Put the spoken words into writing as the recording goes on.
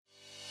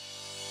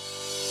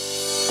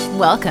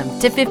Welcome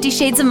to 50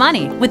 Shades of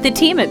Money with the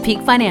team at Peak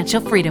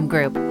Financial Freedom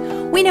Group.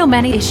 We know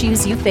many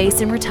issues you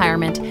face in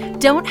retirement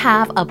don't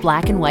have a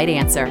black and white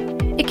answer.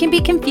 It can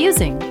be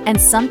confusing and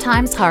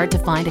sometimes hard to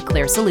find a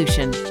clear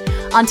solution.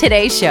 On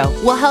today's show,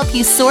 we'll help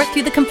you sort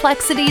through the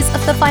complexities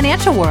of the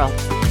financial world.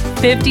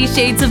 50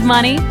 Shades of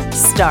Money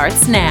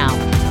starts now.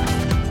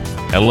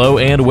 Hello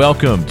and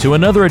welcome to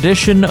another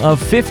edition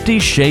of 50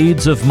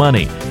 Shades of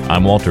Money.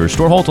 I'm Walter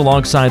Storholt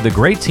alongside the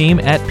great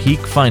team at Peak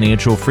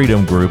Financial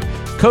Freedom Group,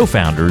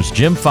 co-founders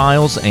Jim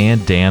Files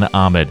and Dan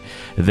Ahmed.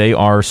 They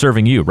are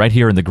serving you right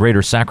here in the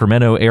greater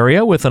Sacramento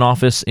area with an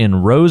office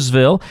in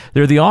Roseville.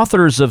 They're the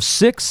authors of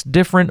 6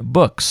 different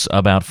books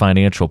about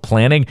financial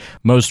planning.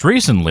 Most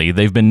recently,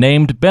 they've been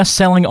named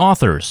best-selling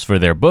authors for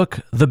their book,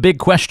 The Big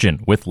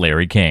Question with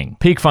Larry King.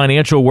 Peak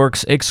Financial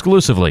works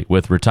exclusively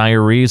with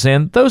retirees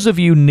and those of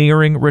you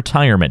nearing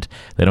retirement.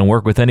 They don't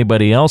work with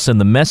anybody else, and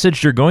the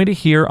message you're going to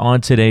hear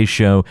on today's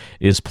show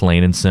is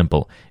plain and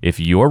simple. If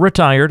you're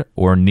retired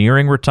or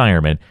nearing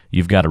retirement,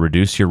 you've got to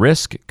reduce your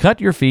risk,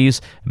 cut your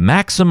fees,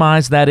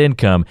 maximize that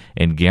income,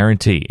 and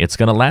guarantee it's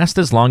going to last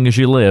as long as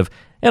you live,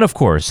 and of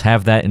course,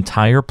 have that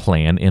entire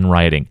plan in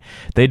writing.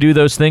 They do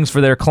those things for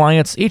their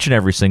clients each and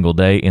every single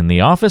day in the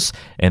office,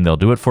 and they'll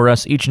do it for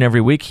us each and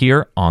every week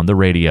here on the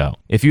radio.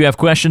 If you have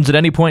questions at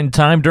any point in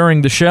time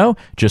during the show,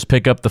 just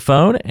pick up the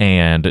phone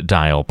and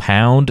dial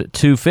pound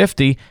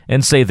 250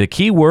 and say the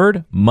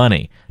keyword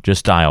money.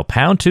 Just dial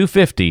pound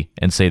 250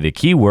 and say the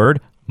keyword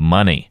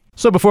money.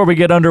 So before we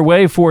get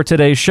underway for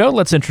today's show,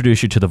 let's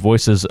introduce you to the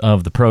voices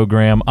of the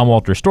program. I'm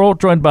Walter Storholt,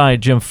 joined by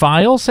Jim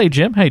Files. Hey,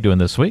 Jim, how you doing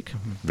this week?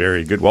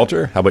 Very good,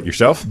 Walter. How about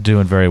yourself?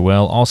 Doing very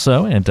well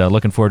also, and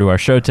looking forward to our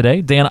show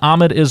today. Dan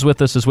Ahmed is with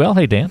us as well.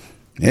 Hey, Dan.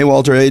 Hey,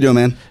 Walter. How you doing,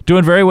 man?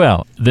 Doing very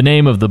well. The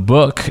name of the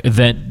book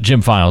that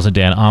Jim Files and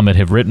Dan Ahmed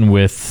have written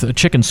with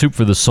Chicken Soup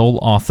for the Soul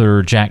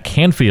author Jack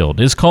Canfield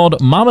is called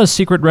Mama's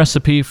Secret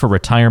Recipe for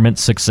Retirement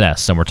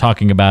Success, and we're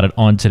talking about it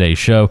on today's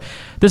show.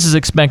 This is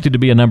expected to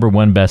be a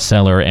 #1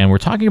 bestseller, and we're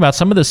talking about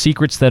some of the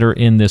secrets that are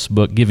in this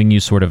book, giving you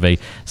sort of a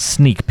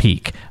sneak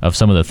peek of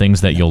some of the things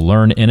that you'll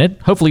learn in it.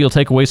 Hopefully you'll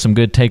take away some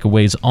good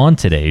takeaways on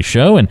today's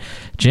show. And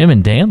Jim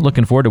and Dan,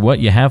 looking forward to what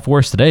you have for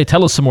us today.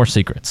 Tell us some more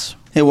secrets.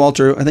 Hey,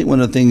 Walter, I think one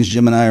of the things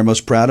Jim and I are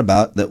most proud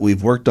about that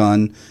we've worked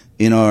on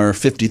in our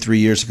 53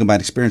 years of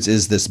combined experience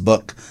is this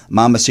book,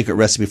 Mama's Secret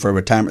Recipe for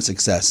Retirement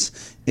Success.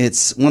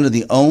 It's one of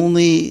the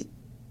only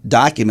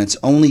documents,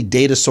 only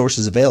data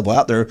sources available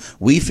out there,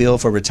 we feel,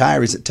 for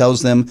retirees that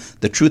tells them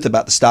the truth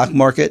about the stock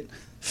market,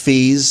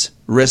 fees,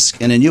 risk,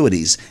 and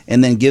annuities,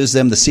 and then gives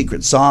them the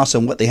secret sauce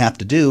on what they have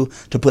to do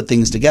to put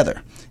things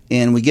together.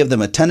 And we give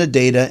them a ton of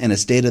data, and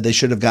it's data they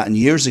should have gotten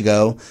years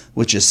ago,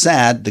 which is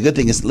sad. The good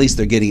thing is at least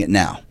they're getting it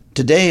now.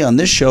 Today on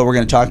this show, we're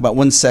going to talk about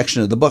one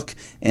section of the book,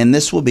 and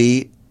this will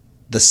be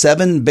the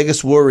 7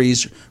 biggest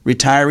worries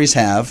retirees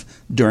have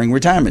during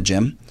retirement,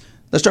 Jim.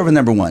 Let's start with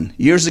number 1.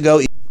 Years ago,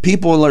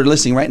 people are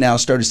listening right now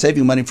started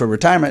saving money for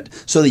retirement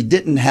so they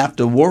didn't have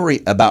to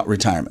worry about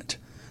retirement.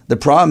 The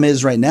problem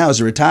is right now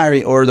as a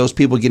retiree or those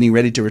people getting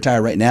ready to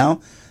retire right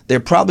now, they're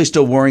probably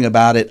still worrying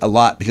about it a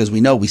lot because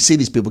we see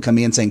these people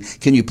coming in saying,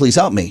 can you please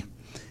help me?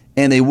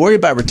 And they worry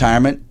about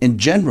retirement in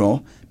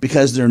general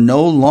because they're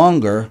no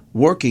longer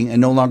working and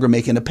no longer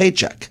making a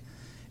paycheck.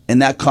 And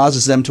that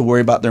causes them to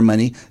worry about their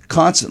money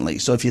constantly.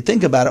 So if you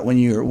think about it, when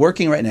you're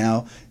working right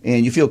now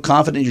and you feel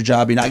confident in your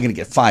job, you're not going to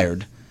get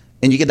fired,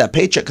 and you get that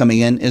paycheck coming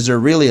in, is there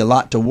really a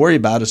lot to worry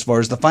about as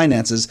far as the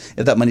finances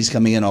if that money's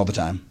coming in all the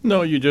time?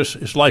 No,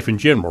 it's life in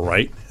general,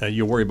 right?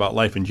 You worry about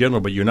life in general,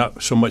 but you're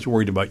not so much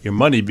worried about your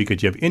money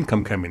because you have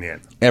income coming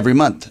in. Every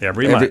month.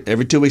 Every month.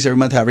 Every 2 weeks, every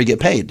month, however you get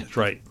paid. That's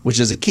right.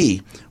 Which is a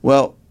key.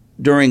 Well,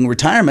 during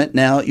retirement,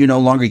 now you're no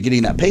longer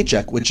getting that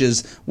paycheck, which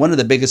is one of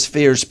the biggest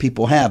fears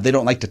people have. They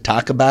don't like to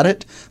talk about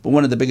it, but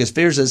one of the biggest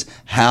fears is,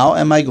 how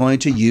am I going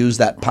to use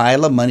that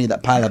pile of money,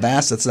 that pile of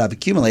assets that I'm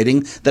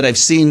accumulating that I've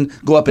seen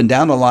go up and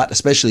down a lot,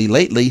 especially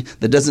lately,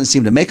 that doesn't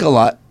seem to make a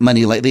lot of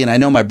money lately, and I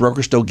know my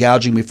broker's still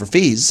gouging me for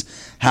fees.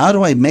 How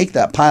do I make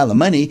that pile of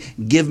money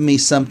give me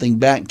something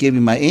back, give me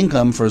my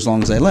income for as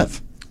long as I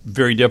live?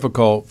 Very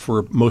difficult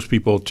for most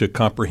people to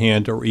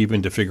comprehend or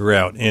even to figure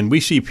out. And we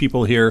see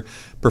people here,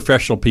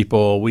 professional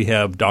people. We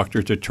have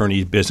doctors,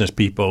 attorneys, business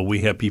people.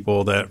 We have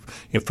people that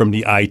from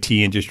the IT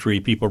industry,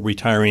 people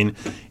retiring.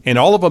 And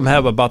all of them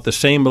have about the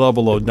same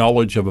level of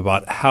knowledge of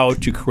about how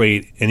to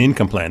create an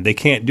income plan. They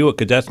can't do it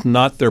because that's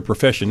not their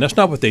profession. That's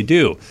not what they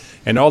do.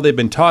 And all they've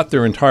been taught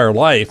their entire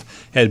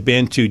life has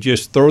been to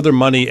just throw their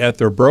money at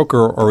their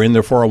broker or in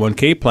their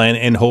 401k plan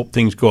and hope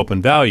things go up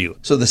in value.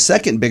 So the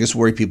second biggest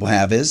worry people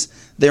have is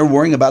they're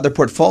worrying about their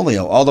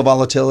portfolio, all the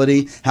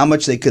volatility, how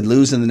much they could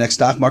lose in the next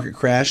stock market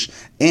crash,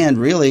 and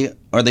really,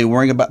 are they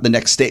worrying about the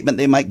next statement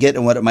they might get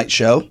and what it might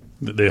show?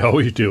 They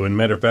always do. And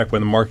matter of fact,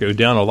 when the market goes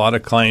down, a lot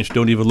of clients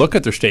don't even look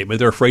at their statement.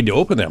 They're afraid to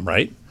open them,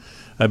 right?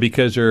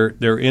 Because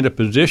they're in a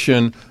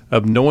position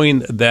of knowing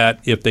that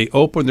if they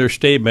open their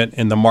statement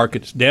and the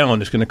market's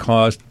down, it's going to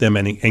cause them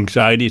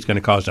anxiety. It's going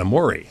to cause them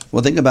worry.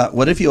 Well, think about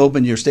what if you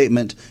opened your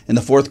statement in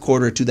the fourth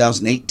quarter of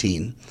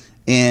 2018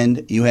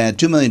 and you had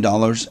 $2 million,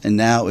 and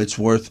now it's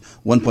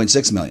worth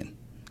 $1.6 million.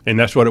 And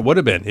that's what it would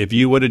have been. If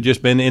you would have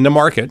just been in the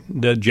market,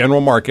 the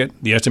general market,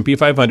 the S&P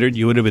 500,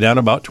 you would have been down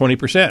about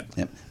 20%.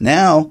 Yep.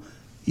 Now,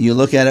 you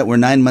look at it, we're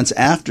 9 months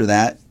after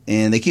that,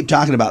 and they keep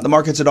talking about the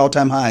market's at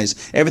all-time highs.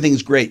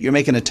 Everything's great. You're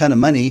making a ton of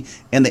money,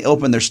 and they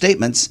open their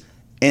statements,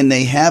 and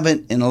they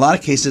haven't, in a lot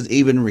of cases,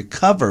 even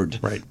recovered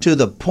to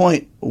the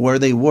point where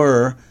they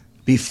were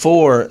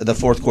before the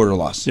fourth quarter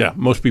loss. Yeah,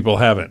 most people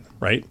haven't,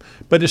 right?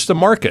 But it's the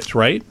markets,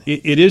 right?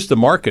 It is the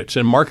markets,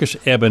 and markets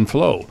ebb and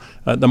flow.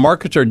 The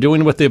markets are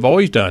doing what they've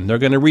always done. They're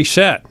going to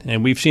reset,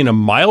 and we've seen a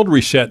mild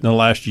reset in the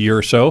last year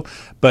or so,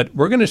 but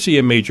we're going to see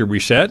a major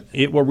reset.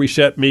 It will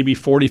reset maybe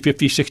 40,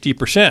 50,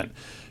 60%.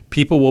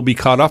 People will be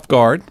caught off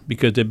guard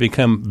because they've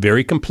become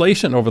very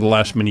complacent over the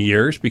last many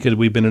years because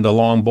we've been in a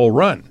long bull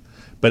run.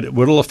 But it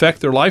will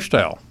affect their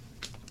lifestyle.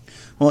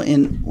 Well,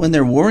 when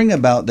they're worrying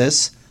about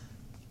this,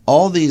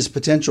 all these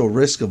potential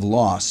risk of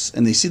loss,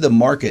 and they see the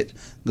market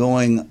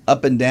going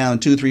up and down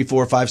 2, 3,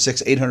 4, 5,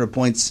 6, 800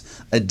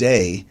 points a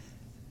day,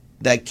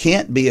 that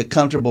can't be a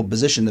comfortable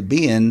position to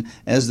be in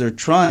as they're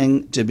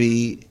trying to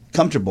be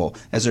comfortable,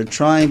 as they're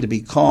trying to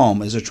be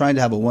calm, as they're trying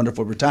to have a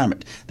wonderful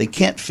retirement. They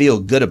can't feel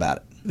good about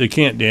it. They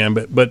can't, Dan,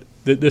 but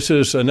this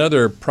is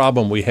another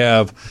problem we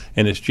have,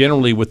 and it's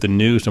generally with the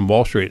news and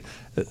Wall Street.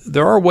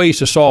 There are ways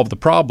to solve the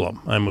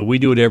problem. I mean, we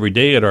do it every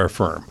day at our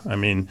firm. I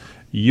mean,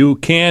 you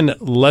can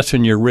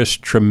lessen your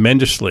risk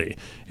tremendously.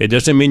 It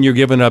doesn't mean you're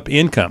giving up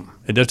income.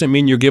 It doesn't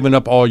mean you're giving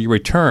up all your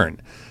return.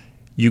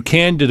 You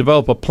can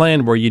develop a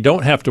plan where you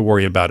don't have to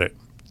worry about it.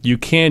 You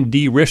can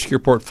de-risk your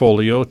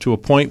portfolio to a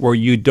point where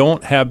you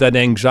don't have that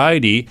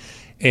anxiety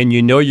and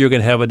you know you're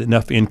going to have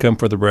enough income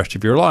for the rest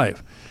of your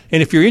life.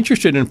 And if you're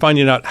interested in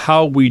finding out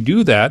how we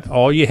do that,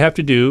 all you have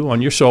to do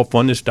on your cell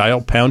phone is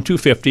dial pound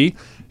 250,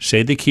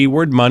 say the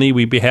keyword money.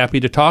 We'd be happy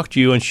to talk to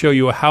you and show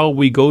you how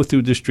we go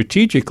through this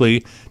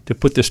strategically to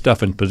put this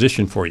stuff in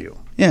position for you.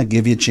 Yeah,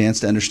 give you a chance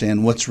to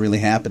understand what's really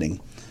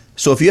happening.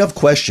 So if you have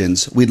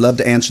questions, we'd love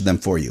to answer them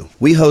for you.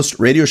 We host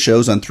radio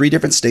shows on 3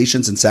 different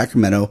stations in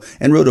Sacramento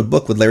and wrote a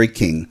book with Larry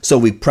King, so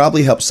we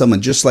probably helped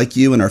someone just like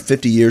you in our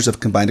 50 years of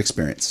combined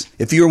experience.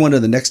 If you are one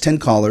of the next 10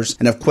 callers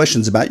and have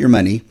questions about your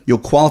money, you'll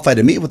qualify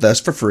to meet with us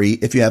for free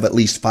if you have at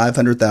least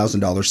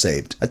 $500,000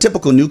 saved. A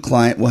typical new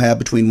client will have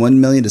between $1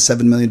 million to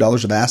 $7 million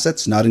of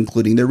assets, not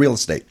including their real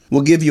estate.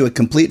 We'll give you a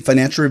complete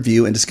financial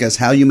review and discuss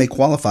how you may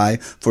qualify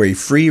for a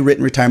free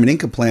written retirement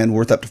income plan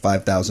worth up to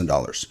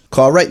 $5,000.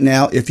 Call right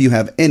now if you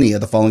have any of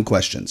the following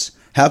questions.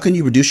 How can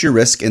you reduce your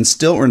risk and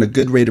still earn a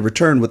good rate of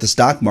return with the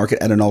stock market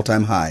at an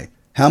all-time high?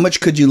 How much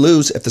could you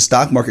lose if the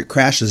stock market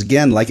crashes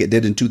again like it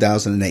did in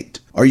 2008?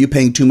 Are you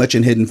paying too much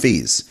in hidden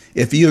fees?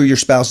 If you or your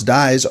spouse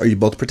dies, are you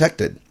both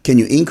protected? Can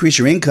you increase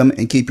your income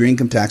and keep your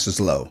income taxes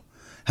low?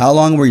 How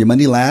long will your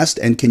money last,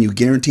 and can you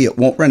guarantee it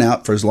won't run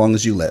out for as long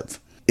as you live?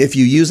 If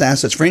you use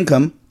assets for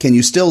income, can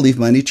you still leave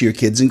money to your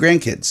kids and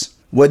grandkids?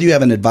 Whether you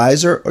have an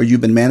advisor or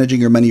you've been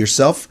managing your money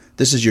yourself,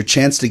 this is your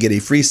chance to get a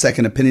free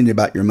second opinion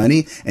about your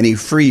money and a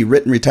free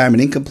written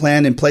retirement income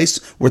plan in place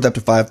worth up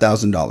to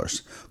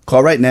 $5,000.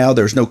 Call right now.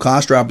 There's no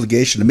cost or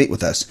obligation to meet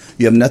with us.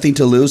 You have nothing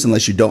to lose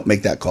unless you don't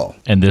make that call.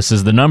 And this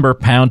is the number,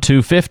 pound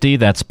 250.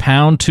 That's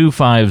pound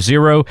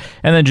 250.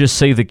 And then just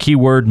say the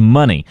keyword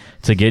money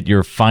to get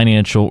your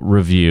financial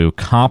review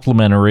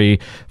complimentary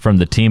from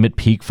the team at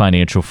Peak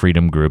Financial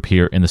Freedom Group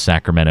here in the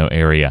Sacramento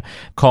area.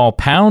 Call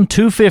pound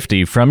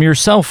 250 from your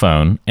cell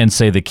phone and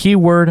say the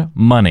keyword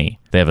money.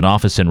 They have an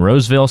office in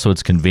Roseville, so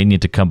it's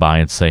convenient to come by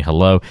and say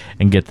hello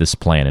and get this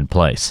plan in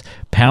place.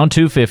 Pound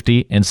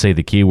 250 and say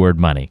the keyword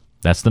money.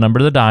 That's the number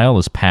to the dial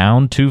is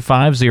pound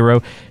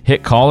 250.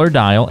 Hit call or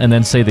dial and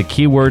then say the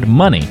keyword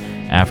money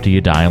after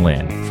you dial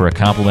in. For a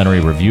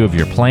complimentary review of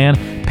your plan,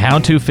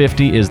 pound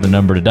 250 is the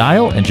number to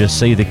dial and just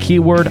say the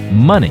keyword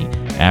money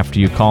after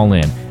you call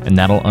in, and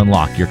that'll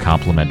unlock your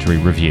complimentary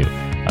review.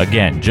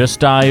 Again, just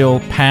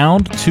dial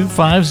pound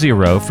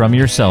 250 from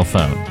your cell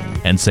phone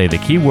and say the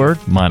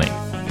keyword money.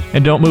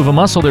 And don't move a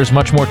muscle. There's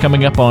much more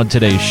coming up on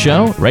today's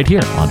show right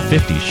here on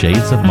 50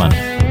 Shades of Money.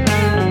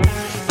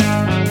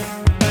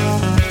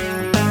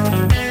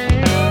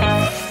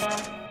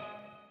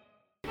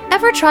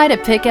 Ever try to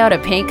pick out a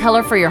paint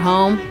color for your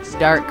home?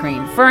 Dark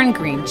green, fern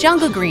green,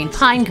 jungle green,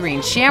 pine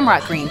green,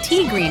 shamrock green,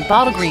 tea green,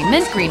 bottle green,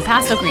 mint green,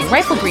 pastel green,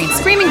 rifle green,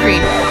 screaming green.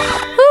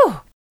 Whew!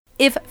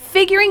 If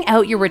figuring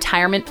out your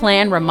retirement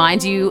plan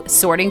reminds you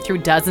sorting through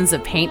dozens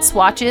of paint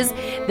swatches,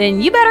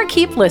 then you better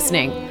keep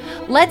listening.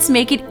 Let's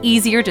make it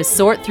easier to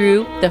sort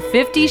through the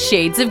 50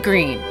 Shades of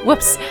Green.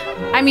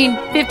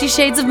 50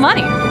 Shades of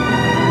Money.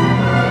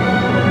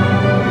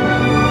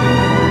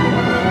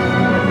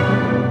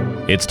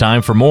 It's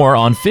time for more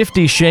on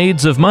 50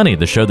 Shades of Money,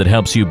 the show that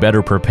helps you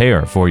better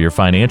prepare for your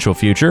financial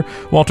future.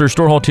 Walter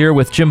Storholt here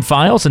with Jim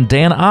Files and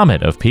Dan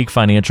Ahmed of Peak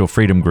Financial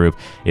Freedom Group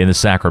in the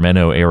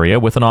Sacramento area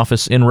with an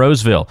office in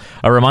Roseville.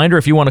 A reminder,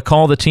 if you want to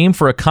call the team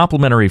for a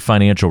complimentary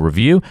financial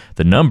review,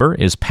 the number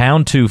is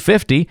pound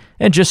 250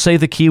 and just say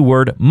the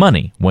keyword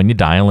money when you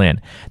dial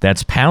in.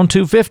 That's pound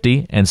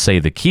 250 and say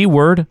the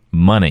keyword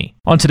money.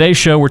 On today's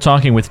show, we're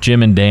talking with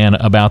Jim and Dan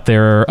about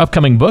their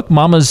upcoming book,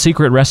 Mama's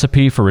Secret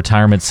Recipe for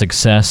Retirement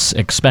Success,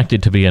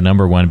 expected to be a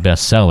 #1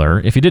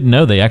 bestseller. If you didn't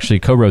know, they actually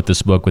co-wrote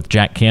this book with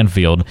Jack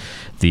Canfield,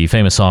 the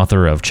famous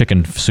author of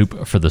Chicken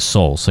Soup for the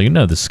Soul. So you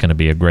know this is going to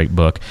be a great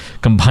book,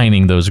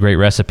 combining those great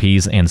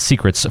recipes and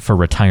secrets for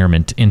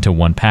retirement into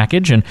one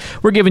package. And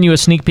we're giving you a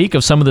sneak peek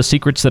of some of the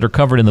secrets that are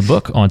covered in the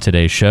book on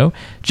today's show.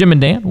 Jim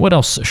and Dan, what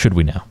else should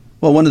we know?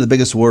 Well, one of the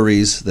biggest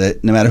worries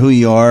that no matter who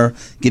you are,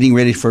 getting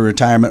ready for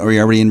retirement or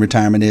you're already in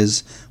retirement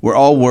is we're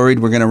all worried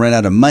we're going to run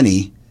out of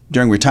money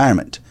during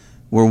retirement.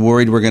 We're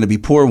worried we're going to be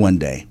poor one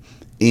day.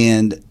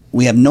 And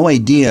we have no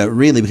idea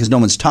really, because no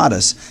one's taught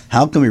us,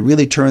 how can we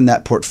really turn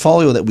that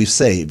portfolio that we've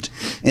saved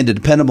into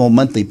dependable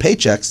monthly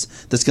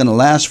paychecks that's going to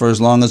last for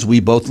as long as we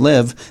both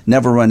live,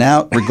 never run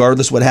out,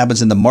 regardless what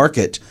happens in the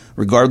market,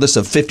 regardless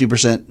of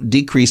 50%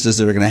 decreases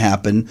that are going to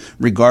happen,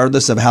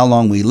 regardless of how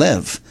long we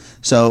live.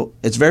 So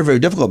it's very, very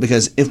difficult,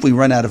 because if we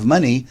run out of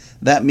money,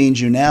 that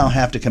means you now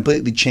have to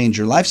completely change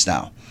your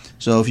lifestyle.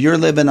 So if you're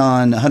living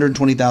on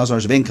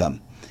 $120,000 of income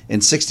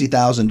and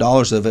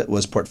 $60,000 of it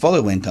was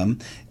portfolio income,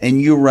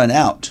 and you run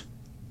out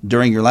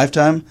during your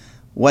lifetime,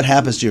 what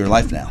happens to your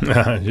life now?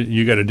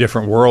 You got a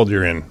different world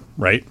you're in,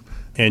 right?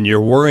 And you're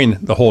worrying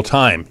the whole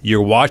time.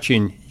 You're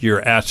watching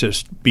your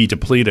assets be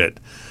depleted.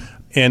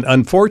 And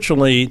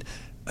unfortunately,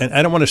 and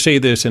I don't want to say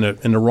this in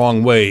the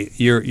wrong way,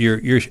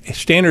 your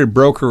standard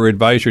broker or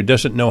advisor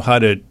doesn't know how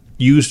to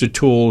use the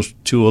tools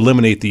to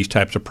eliminate these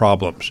types of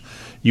problems.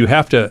 You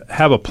have to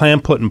have a plan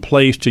put in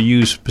place to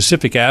use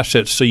specific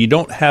assets so you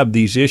don't have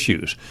these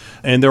issues.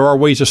 And there are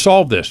ways to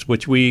solve this,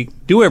 which we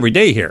do every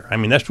day here. I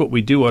mean, that's what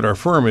we do at our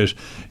firm, is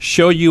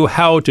show you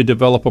how to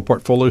develop a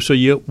portfolio so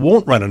you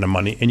won't run out of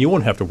money and you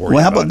won't have to worry about it.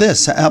 Well, how about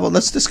this?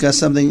 Let's discuss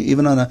something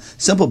even on a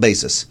simple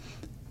basis.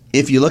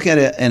 If you look at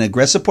an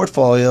aggressive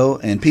portfolio,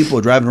 and people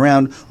driving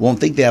around won't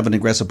think they have an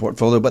aggressive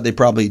portfolio, but they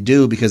probably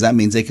do, because that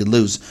means they could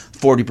lose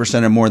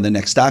 40% or more in the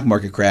next stock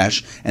market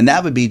crash. And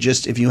that would be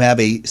just if you have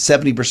a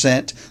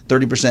 70%,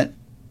 30%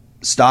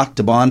 stock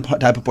to bond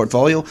type of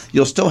portfolio,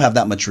 you'll still have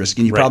that much risk.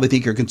 And you probably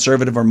think you're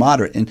conservative or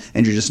moderate, and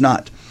you're just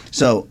not.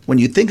 So when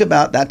you think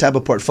about that type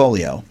of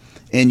portfolio,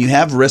 and you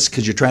have risk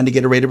because you're trying to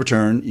get a rate of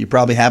return, you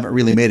probably haven't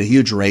really made a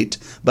huge rate,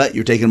 but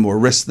you're taking more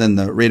risk than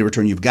the rate of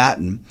return you've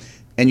gotten.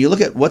 And you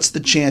look at what's the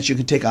chance you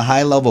can take a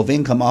high level of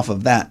income off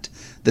of that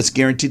that's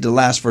guaranteed to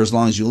last for as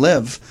long as you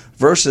live,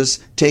 versus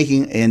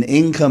taking an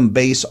income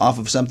base off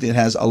of something that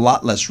has a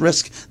lot less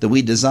risk that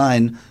we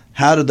design.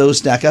 How do those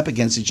stack up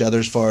against each other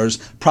as far as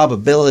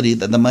probability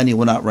that the money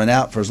will not run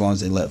out for as long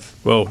as they live?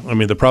 Well, I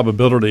mean, the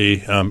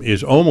probability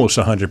is almost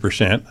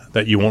 100%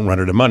 that you won't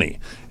run out of money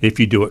if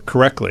you do it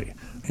correctly.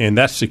 And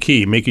that's the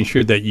key, making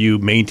sure that you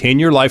maintain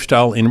your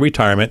lifestyle in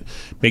retirement,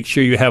 make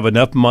sure you have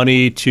enough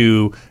money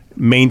to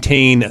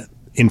maintain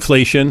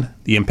inflation,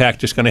 the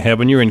impact it's going to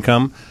have on your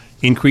income,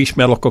 increase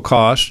medical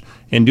costs,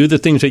 and do the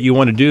things that you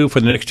want to do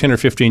for the next 10 or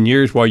 15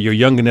 years while you're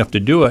young enough to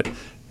do it.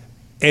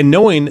 And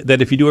knowing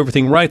that if you do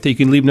everything right, that you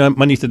can leave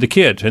money to the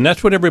kids. And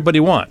that's what everybody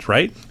wants,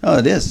 right? Oh,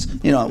 it is.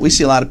 You know, we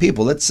see a lot of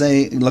people. Let's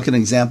say, look at an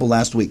example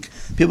last week.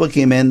 People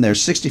came in, they're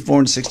 64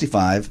 and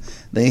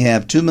 65. They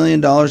have $2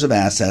 million of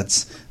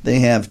assets. They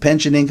have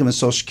pension income and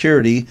Social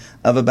Security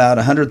of about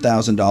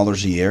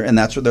 $100,000 a year, and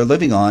that's what they're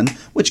living on,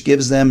 which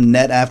gives them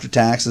net after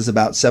taxes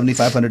about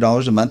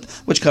 $7,500 a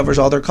month, which covers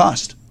all their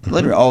costs.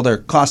 Literally all their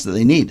costs that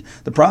they need.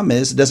 The problem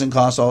is it doesn't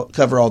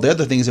cover all the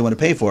other things they want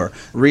to pay for.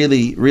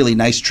 Really, really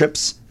nice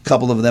trips,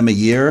 couple of them a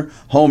year,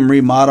 home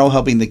remodel,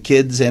 helping the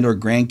kids and or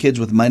grandkids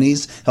with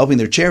monies, helping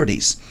their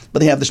charities. But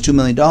they have this $2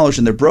 million,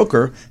 and their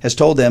broker has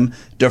told them,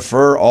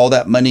 defer all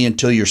that money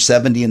until you're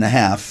 70 and a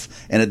half.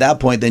 And at that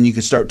point, then you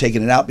can start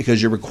taking it out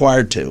because you're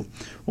required to.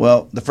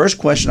 Well, the first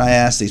question I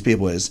ask these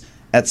people is,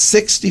 at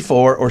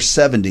 64 or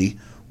 70,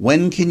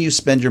 when can you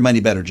spend your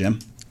money better, Jim?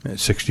 At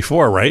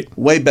 64, right?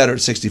 Way better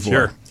at 64.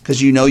 Sure.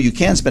 Because you know you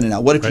can spend it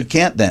now. What if you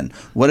can't then?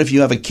 What if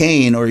you have a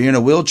cane, or you're in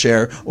a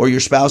wheelchair, or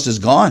your spouse is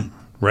gone?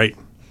 Right.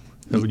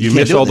 You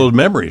miss all those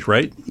memories,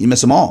 right? You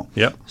miss them all.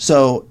 Yep.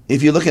 So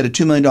if you look at a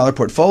 $2 million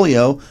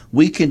portfolio,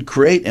 we can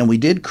create, and we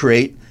did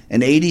create,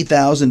 an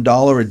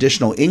 $80,000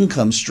 additional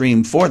income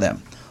stream for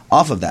them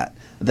off of that.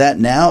 That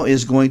now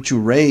is going to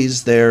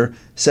raise their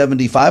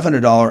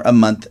 $7,500 a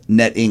month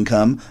net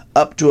income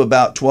up to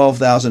about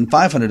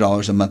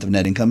 $12,500 a month of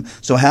net income.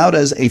 So how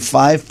does a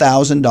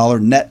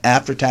 $5,000 net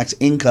after-tax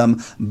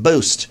income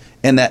boost?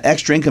 And that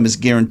extra income is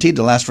guaranteed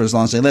to last for as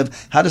long as they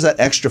live. How does that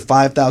extra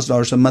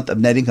 $5,000 a month of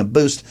net income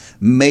boost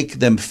make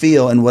them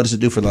feel, and what does it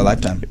do for their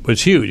lifetime?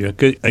 It's huge.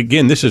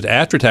 Again, this is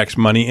after-tax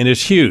money, and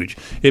it's huge.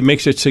 It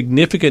makes a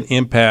significant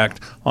impact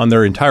on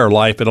their entire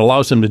life. It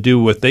allows them to do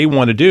what they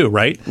want to do,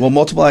 right? Well,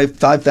 multiply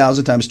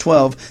 5,000 times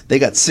 12. They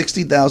got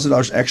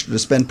 $60,000 extra to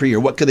spend per year.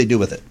 What could they do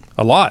with it?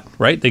 A lot,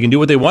 right? They can do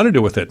what they want to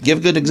do with it.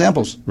 Give good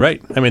examples.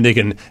 Right. I mean, they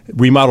can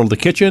remodel the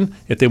kitchen.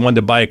 If they wanted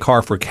to buy a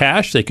car for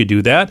cash, they could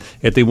do that.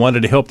 If they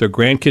wanted to help their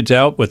grandkids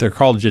out with their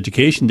college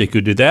education, they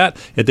could do that.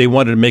 If they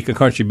wanted to make a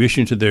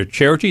contribution to their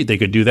charity, they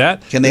could do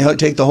that. Can they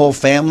take the whole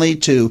family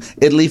to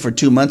Italy for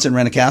 2 months and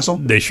rent a castle?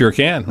 They sure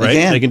can, right?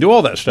 They can do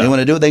all that stuff. They want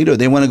to do it, they can do it.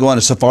 They want to go on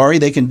a safari,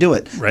 they can do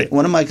it. Right.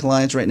 One of my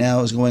clients right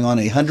now is going on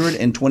a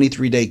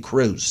 123-day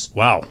cruise.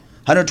 Wow.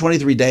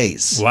 123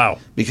 days. Wow.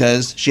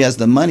 Because she has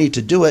the money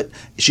to do it.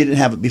 She didn't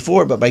have it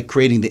before, but by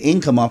creating the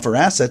income off her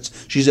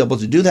assets, she's able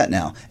to do that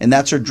now. And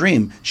that's her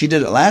dream. She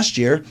did it last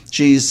year.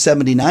 She's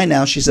 79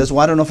 now. She says,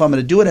 well, I don't know if I'm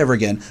going to do it ever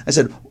again. I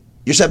said,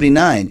 you're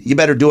 79. You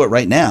better do it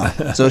right now.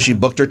 So she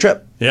booked her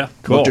trip. Yeah,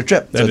 cool. Booked her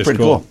trip. So it's pretty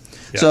cool.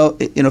 Yeah. So,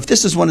 if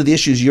this is one of the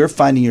issues you're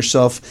finding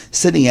yourself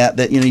sitting at,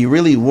 that, you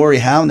really worry,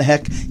 how in the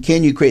heck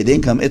can you create the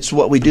income? It's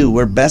what we do.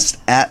 We're best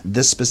at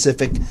this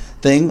specific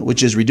thing,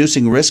 which is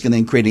reducing risk and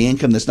then creating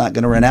income that's not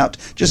going to run out.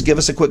 Just give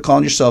us a quick call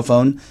on your cell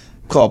phone.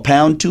 Call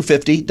pound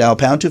 250, dial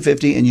pound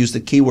 250, and use the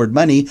keyword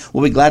money.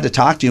 We'll be glad to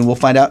talk to you, and we'll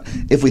find out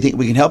if we think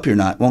we can help you or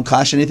not. Won't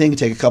cost you anything. It'll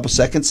take a couple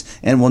seconds,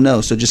 and we'll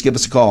know. So just give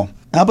us a call.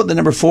 How about the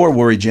number 4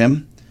 worry,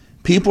 Jim?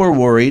 People are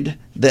worried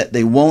that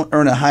they won't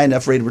earn a high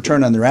enough rate of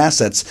return on their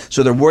assets,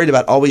 so they're worried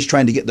about always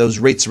trying to get those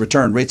rates of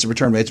return,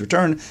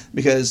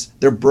 because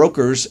their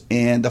brokers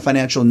and the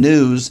financial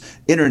news,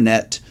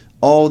 internet,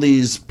 all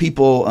these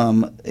people,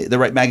 the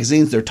right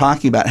magazines, they're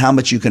talking about how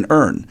much you can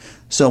earn.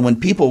 So when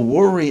people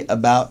worry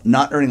about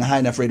not earning a high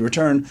enough rate of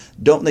return,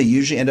 don't they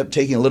usually end up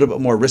taking a little bit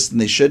more risk than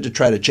they should to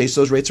try to chase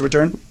those rates of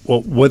return?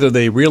 Well, whether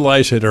they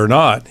realize it or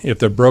not, if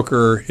the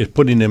broker is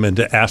putting them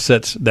into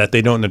assets that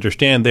they don't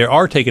understand, they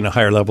are taking a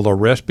higher level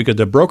of risk, because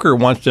the broker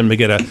wants them to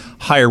get a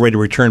higher rate of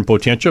return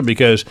potential,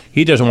 because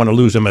he doesn't want to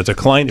lose them as a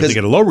client if they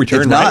get a low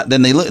return. If not, right?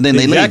 then they leave.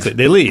 Exactly,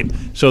 they leave.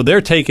 So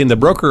the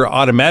broker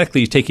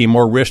automatically is taking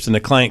more risk than the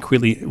client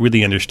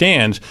really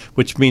understands,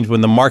 which means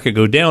when the market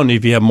go down,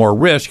 if you have more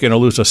risk, you're going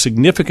to lose a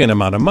significant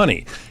amount of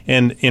money.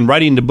 And in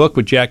writing the book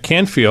with Jack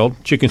Canfield,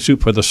 Chicken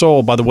Soup for the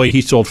Soul, by the way, he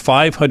sold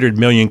 500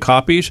 million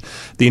copies.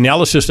 The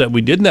analysis that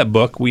we did in that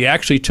book, we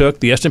actually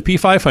took the S&P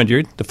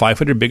 500, the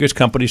 500 biggest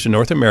companies in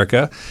North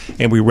America,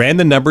 and we ran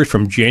the numbers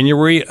from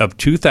January of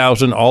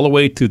 2000 all the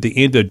way to the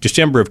end of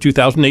December of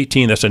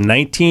 2018. That's a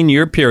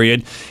 19-year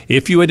period.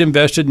 If you had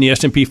invested in the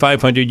S&P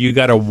 500, you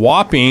got a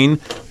whopping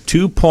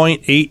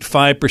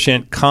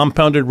 2.85%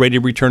 compounded rate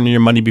of return on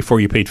your money before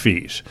you paid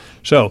fees.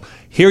 So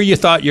here you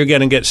thought you're going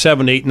to get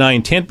 7, 8,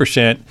 9,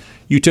 10%.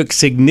 You took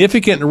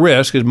significant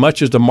risk, as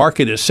much as the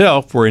market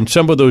itself, where in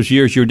some of those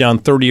years you're down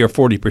 30 or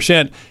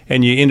 40%,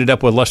 and you ended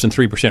up with less than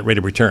 3% rate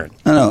of return.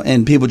 I know,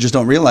 and people just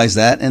don't realize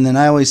that. And then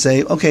I always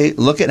say, okay,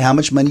 look at how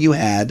much money you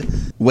had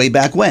way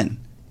back when.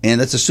 And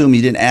let's assume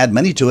you didn't add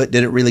money to it.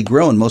 Did it really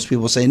grow? And most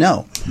people say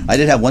no. I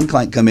did have one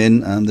client come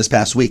in this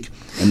past week,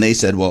 and they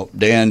said, well,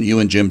 Dan, you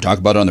and Jim talk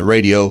about on the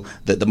radio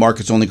that the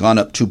market's only gone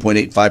up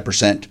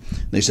 2.85%.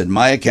 They said,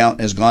 my account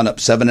has gone up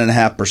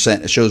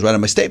 7.5%. It shows right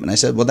on my statement. I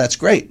said, well, that's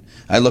great.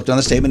 I looked on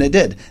the statement. It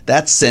did.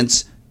 That's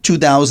since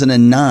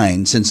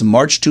 2009, since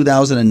March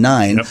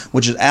 2009, yep,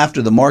 which is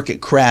after the market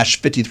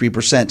crashed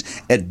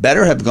 53%. It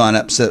better have gone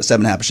up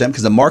 7.5%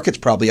 because the market's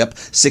probably up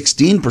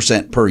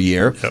 16% per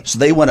year. Yep. So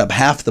they went up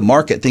half the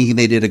market thinking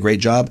they did a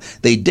great job.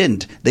 They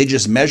didn't. They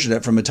just measured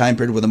it from a time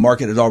period where the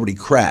market had already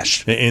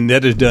crashed. And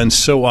that is done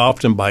so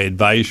often by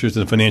advisors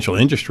in the financial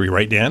industry,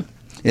 right, Dan?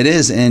 It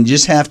is, and you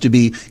just have to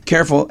be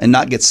careful and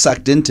not get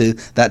sucked into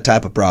that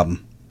type of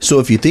problem. So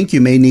if you think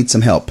you may need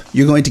some help,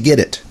 you're going to get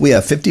it. We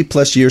have 50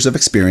 plus years of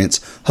experience,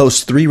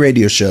 host 3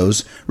 radio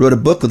shows, wrote a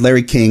book with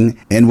Larry King,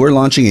 and we're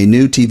launching a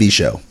new TV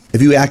show.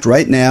 If you act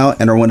right now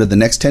and are one of the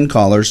next 10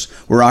 callers,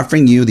 we're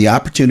offering you the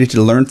opportunity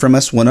to learn from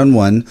us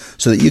one-on-one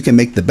so that you can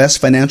make the best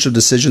financial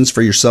decisions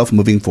for yourself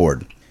moving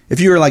forward. If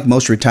you are like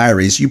most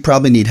retirees, you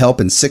probably need help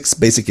in 6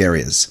 basic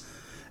areas.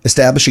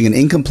 Establishing an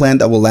income plan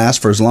that will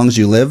last for as long as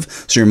you live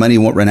so your money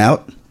won't run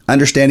out.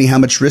 Understanding how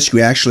much risk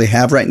you actually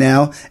have right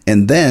now,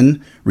 and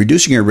then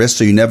reducing your risk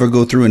so you never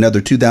go through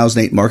another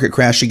 2008 market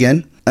crash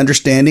again.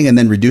 Understanding and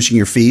then reducing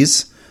your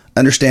fees.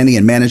 Understanding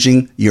and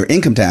managing your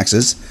income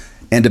taxes,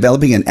 and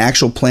developing an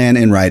actual plan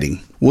in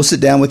writing. We'll sit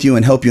down with you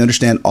and help you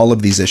understand all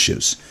of these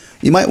issues.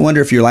 You might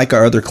wonder if you're like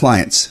our other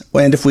clients,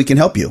 and if we can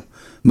help you.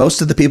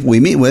 Most of the people we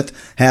meet with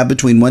have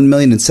between $1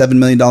 million and $7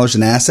 million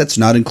in assets,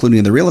 not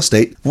including the real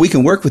estate. We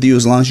can work with you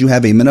as long as you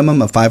have a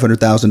minimum of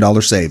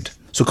 $500,000 saved.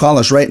 So call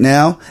us right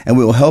now, and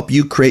we will help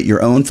you create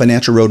your own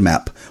financial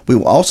roadmap. We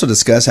will also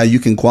discuss how you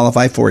can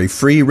qualify for a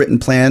free written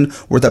plan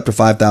worth up to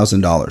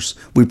 $5,000.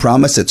 We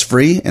promise it's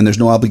free and there's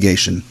no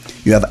obligation.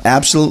 You have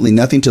absolutely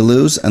nothing to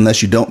lose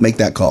unless you don't make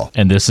that call.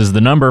 And this is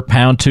the number,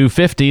 pound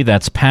 250.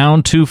 That's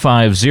pound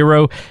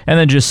 250. And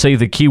then just say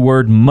the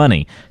keyword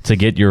money to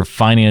get your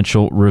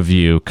financial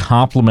review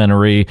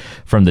complimentary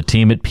from the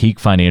team at Peak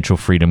Financial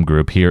Freedom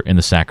Group here in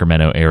the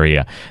Sacramento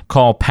area.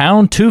 Call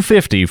pound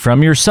 250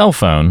 from your cell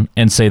phone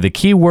and say the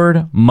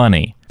keyword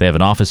money. They have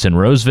an office in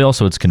Roseville,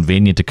 so it's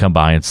convenient to come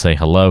by and say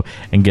hello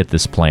and get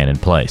this plan in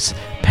place.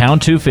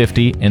 Pound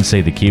 250 and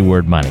say the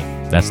keyword money.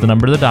 That's the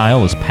number to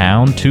dial is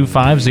pound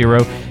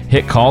 250.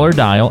 Hit call or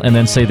dial and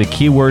then say the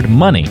keyword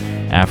money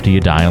after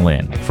you dial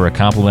in. For a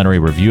complimentary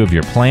review of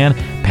your plan,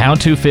 pound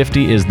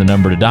 250 is the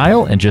number to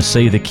dial and just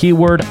say the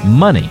keyword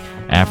money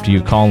after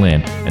you call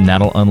in, and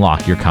that'll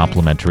unlock your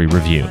complimentary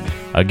review.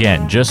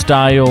 Again, just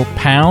dial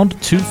pound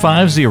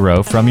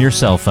 250 from your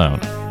cell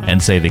phone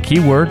and say the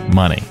keyword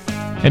money.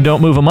 And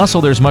don't move a muscle,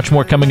 there's much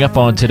more coming up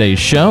on today's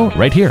show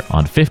right here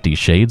on 50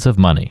 Shades of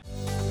Money.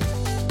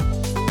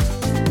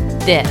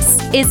 This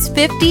is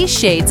 50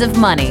 Shades of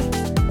Money.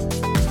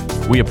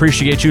 We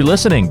appreciate you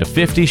listening to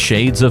 50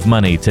 Shades of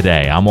Money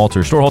today. I'm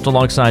Walter Storholt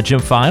alongside Jim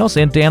Files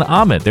and Dan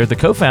Ahmed. They're the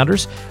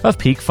co-founders of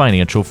Peak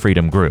Financial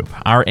Freedom Group.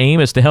 Our aim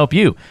is to help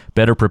you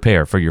better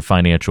prepare for your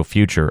financial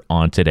future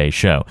on today's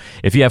show.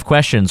 If you have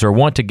questions or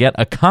want to get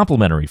a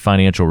complimentary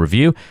financial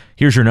review,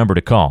 here's your number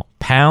to call.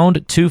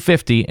 Pound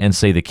 250 and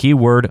say the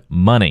keyword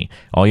money.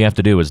 All you have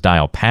to do is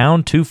dial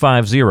pound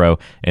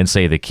 250 and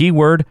say the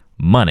keyword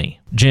money.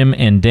 Jim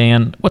and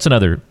Dan, what's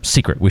another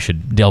secret we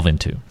should delve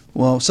into?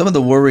 Well, some of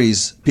the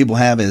worries people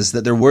have is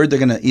that they're worried they're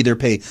going to either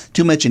pay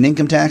too much in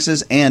income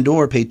taxes and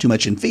or pay too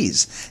much in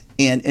fees.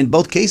 And in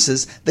both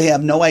cases, they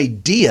have no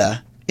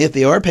idea if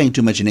they are paying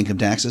too much in income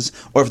taxes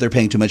or if they're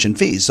paying too much in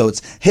fees. So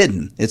it's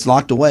hidden. It's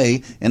locked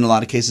away. In a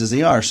lot of cases,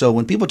 they are. So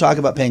when people talk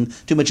about paying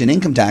too much in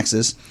income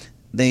taxes,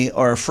 they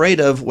are afraid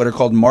of what are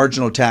called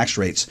marginal tax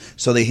rates.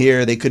 So they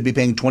hear they could be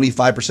paying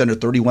 25% or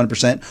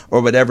 31%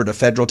 or whatever to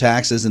federal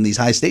taxes and these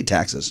high state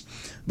taxes.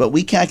 But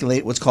we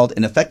calculate what's called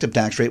an effective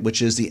tax rate,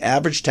 which is the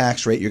average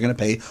tax rate you're going to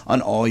pay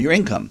on all your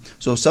income.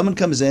 So if someone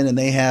comes in and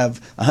they have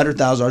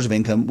 $100,000 of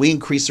income, we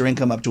increase their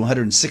income up to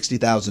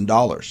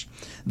 $160,000.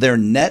 Their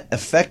net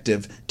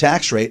effective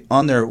tax rate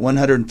on their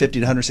 $150,000 to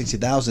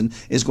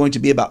 $160,000 is going to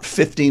be about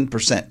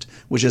 15%,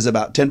 which is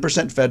about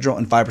 10% federal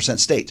and 5%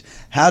 state.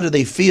 How do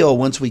they feel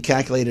once we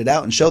calculate it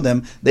out and show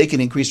them they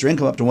can increase their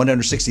income up to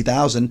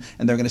 $160,000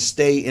 and they're going to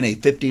stay in a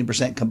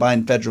 15%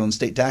 combined federal and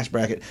state tax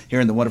bracket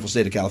here in the wonderful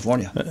state of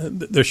California?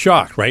 They're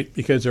shocked, right?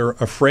 Because they're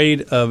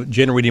afraid of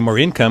generating more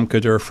income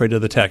because they're afraid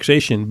of the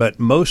taxation. But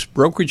most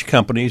brokerage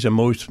companies and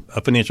most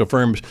financial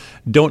firms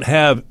don't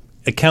have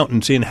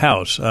accountants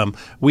in-house.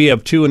 We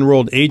have 2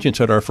 enrolled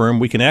agents at our firm.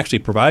 We can actually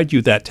provide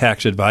you that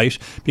tax advice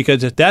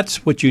because if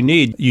that's what you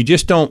need, you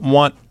just don't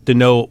want to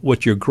know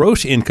what your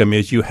gross income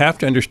is. You have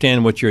to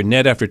understand what your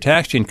net after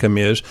tax income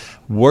is,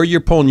 where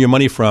you're pulling your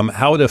money from,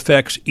 how it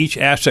affects each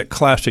asset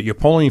class that you're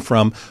pulling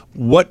from,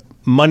 what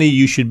money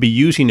you should be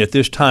using at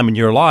this time in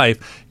your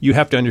life. You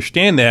have to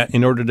understand that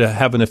in order to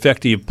have an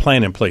effective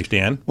plan in place,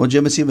 Dan. Well,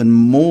 Jim, it's even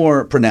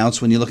more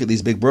pronounced when you look at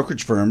these big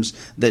brokerage firms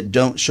that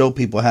don't show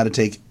people how to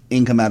take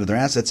income out of their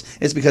assets.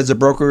 It's because the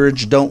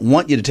brokerage don't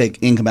want you to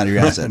take income out of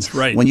your assets. That's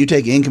right. When you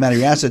take income out of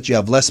your assets, you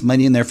have less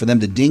money in there for them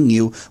to ding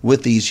you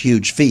with these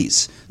huge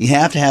fees. You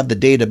have to have the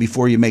data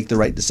before you make the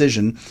right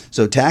decision.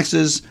 So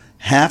taxes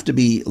have to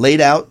be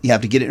laid out. You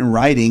have to get it in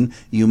writing.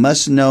 You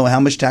must know how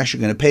much tax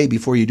you're going to pay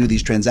before you do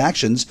these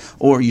transactions,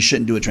 or you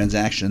shouldn't do a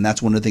transaction. And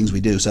that's one of the things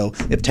we do. So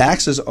if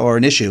taxes are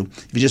an issue,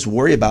 if you just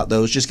worry about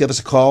those, just give us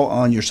a call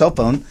on your cell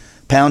phone,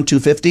 pound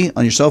 250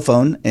 on your cell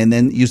phone, and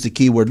then use the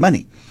keyword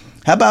money.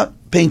 How about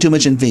paying too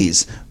much in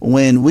fees?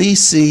 When we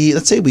see,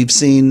 let's say we've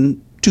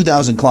seen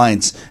 2,000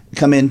 clients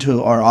come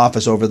into our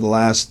office over the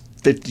last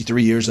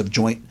 53 years of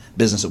joint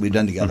business that we've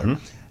done together.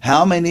 Mm-hmm.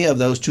 How many of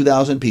those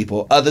 2,000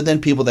 people, other than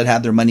people that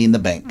have their money in the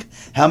bank,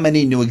 how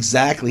many knew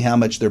exactly how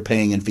much they're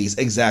paying in fees?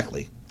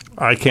 Exactly.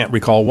 I can't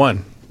recall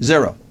one.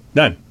 0.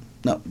 None.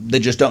 No, they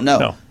just don't know.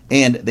 No.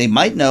 And they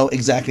might know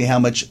exactly how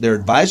much their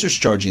advisor's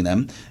charging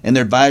them, and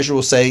their advisor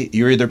will say,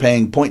 you're either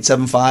paying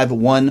 0.75,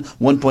 1, 1.2,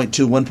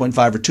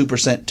 1.5, or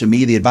 2% to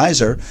me, the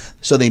advisor.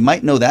 So they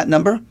might know that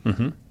number.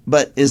 Mm-hmm.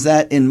 But is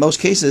that, in most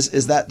cases,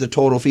 is that the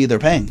total fee they're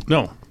paying?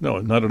 No,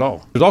 not at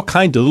all. There's all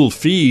kinds of little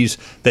fees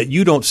that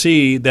you don't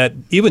see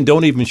that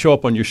don't even show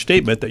up on your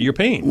statement that you're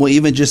paying. Well,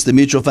 even just the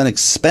mutual fund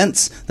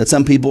expense that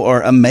some people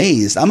are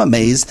amazed. I'm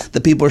amazed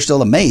that people are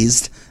still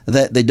amazed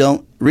that they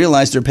don't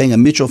realize they're paying a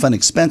mutual fund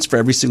expense for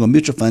every single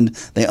mutual fund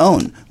they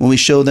own. When we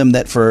show them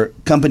that for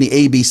company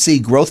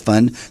ABC Growth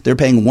Fund, they're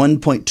paying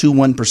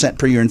 1.21%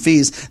 per year in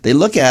fees, they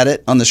look at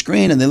it on the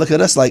screen and they look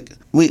at us like,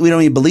 we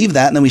don't even believe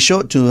that. And then we show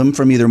it to them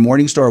from either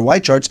Morningstar or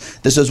White Charts.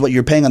 This is what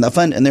you're paying on that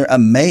fund. And they're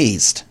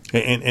amazed.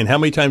 And how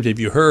many times have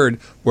you heard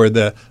where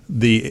the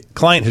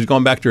client has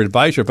gone back to their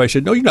advisor? If I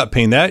said, no, you're not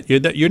paying that.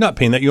 You're not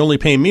paying that. You're only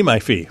paying me my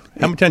fee.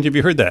 How many times have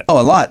you heard that? Oh,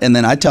 a lot. And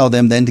then I tell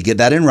them then to get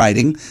that in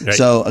writing. Right.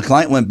 So a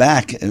client went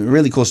back, a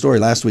really cool story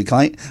last week.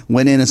 Client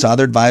went in and saw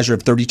their advisor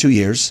of 32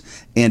 years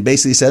and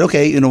basically said,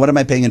 okay, what am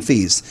I paying in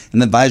fees?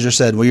 And the advisor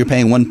said, well, you're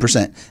paying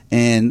 1%.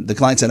 And the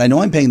client said, I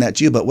know I'm paying that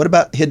to you, but what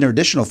about hidden or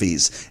additional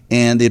fees?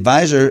 And the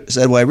advisor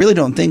said, well, I really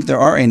don't think there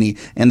are any.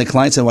 And the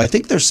client said, well, I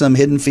think there's some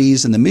hidden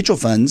fees in the mutual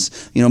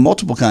funds,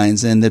 multiple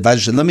kinds. And the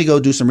advisor said, let me go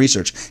do some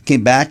research.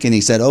 Came back and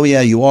he said, oh, yeah,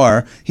 you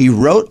are. He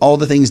wrote all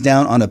the things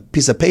down on a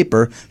piece of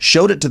paper,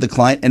 showed it to the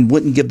client, and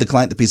wouldn't give the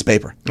client the piece of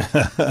paper.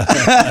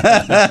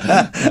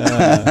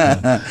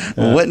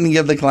 Wouldn't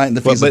give the client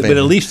the piece of paper. But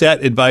at least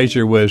that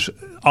advisor was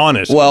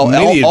honest. Well,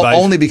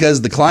 only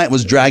because the client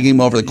was dragging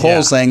him over the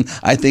coals saying,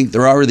 I think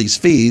there are these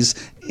fees.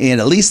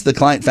 And at least the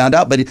client found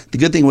out. But the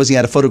good thing was he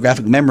had a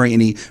photographic memory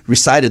and he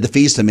recited the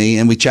fees to me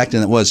and we checked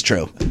and it was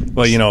true.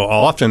 Well,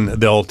 often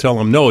they'll tell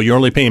them, no, you're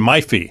only paying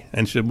my fee.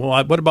 And said,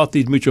 well, what about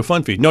these mutual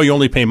fund fees? No, you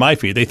only pay my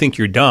fee. They think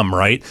you're dumb,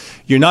 right?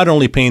 You're not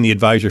only paying the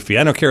advisor fee.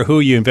 I don't care who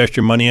you invest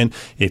your money in.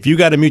 If you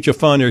got a mutual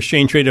fund or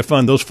exchange traded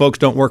fund, those folks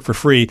don't work for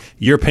free.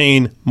 You're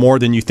paying more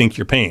than you think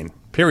you're paying.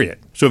 Period.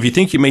 So if you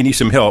think you may need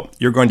some help,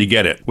 you're going to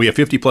get it. We have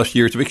 50 plus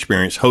years of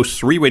experience, host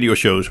 3 radio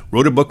shows,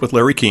 wrote a book with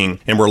Larry King,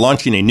 and we're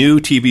launching a new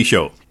TV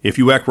show. If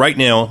you act right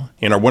now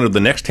and are one of the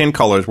next 10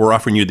 callers, we're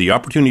offering you the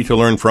opportunity to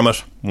learn from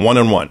us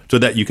one-on-one so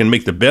that you can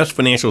make the best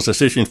financial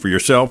decisions for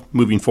yourself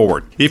moving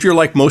forward. If you're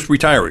like most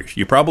retirees,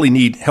 you probably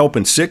need help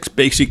in 6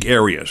 basic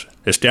areas.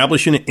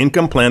 Establishing an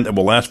income plan that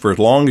will last for as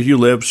long as you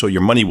live so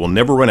your money will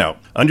never run out.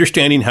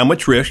 Understanding how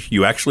much risk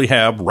you actually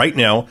have right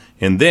now,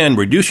 and then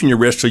reducing your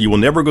risk so you will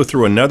never go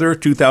through another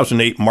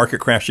 2008 market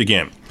crash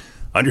again.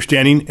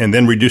 Understanding and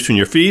then reducing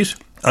your fees.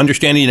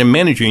 Understanding and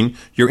managing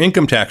your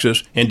income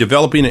taxes, and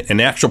developing an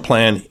actual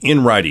plan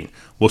in writing.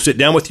 We'll sit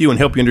down with you and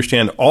help you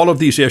understand all of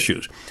these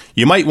issues.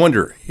 You might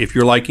wonder if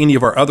you're like any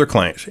of our other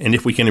clients and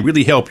if we can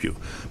really help you.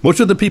 Most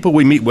of the people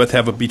we meet with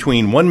have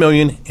between $1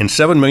 million and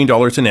 $7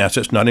 million in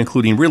assets, not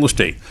including real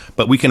estate.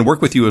 But we can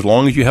work with you as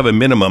long as you have a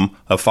minimum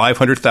of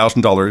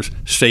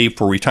 $500,000 saved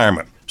for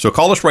retirement. So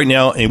call us right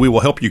now and we will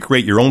help you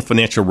create your own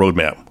financial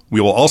roadmap. We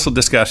will also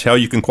discuss how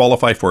you can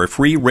qualify for a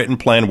free written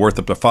plan worth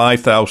up to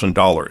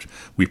 $5,000.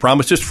 We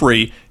promise it's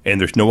free and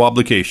there's no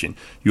obligation.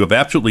 You have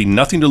absolutely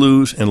nothing to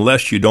lose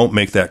unless you don't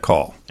make that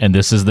call. And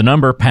this is the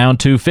number, pound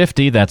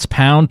 250. That's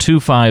pound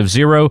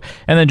 250.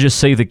 And then just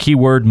say the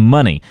keyword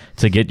money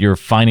to get your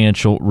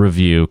financial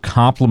review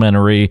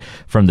complimentary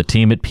from the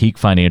team at Peak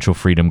Financial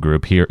Freedom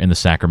Group here in the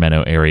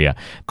Sacramento area.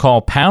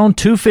 Call pound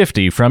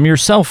 250 from your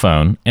cell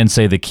phone and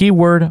say the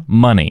keyword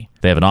money.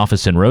 They have an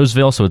office in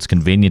Roseville, so it's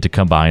convenient to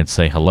come by and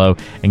say hello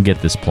and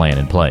get this plan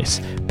in place.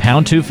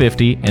 Pound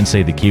 250 and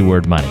say the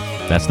keyword money.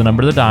 That's the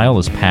number to dial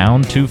is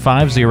pound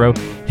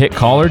 250. Hit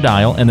call or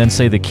dial and then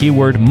say the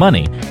keyword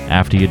money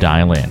after you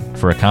dial in.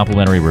 For a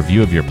complimentary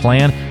review of your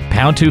plan,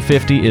 pound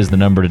 250 is the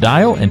number to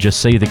dial and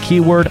just say the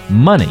keyword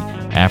money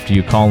after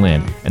you call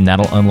in, and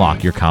that'll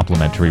unlock your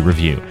complimentary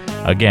review.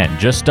 Again,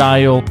 just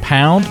dial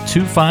pound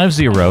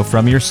 250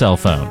 from your cell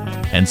phone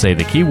and say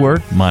the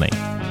keyword money.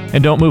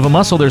 And don't move a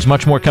muscle. There's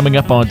much more coming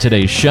up on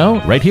today's show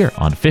right here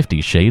on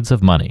 50 Shades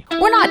of Money.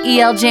 We're not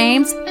E.L.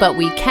 James, but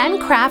we can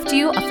craft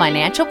you a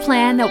financial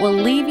plan that will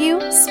leave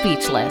you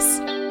speechless.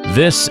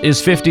 This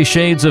is 50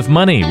 Shades of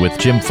Money with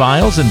Jim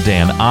Files and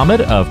Dan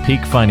Ahmed of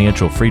Peak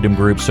Financial Freedom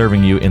Group,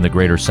 serving you in the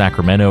greater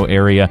Sacramento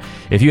area.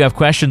 If you have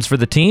questions for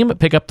the team,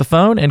 pick up the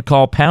phone and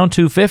call pound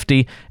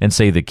 250 and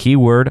say the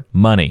keyword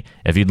money.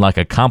 If you'd like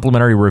a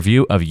complimentary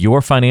review of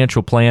your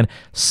financial plan,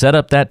 set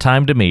up that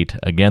time to meet.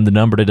 Again, the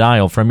number to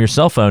dial from your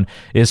cell phone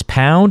is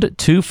pound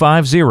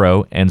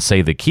 250 and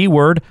say the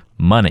keyword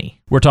money.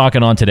 We're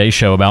talking on today's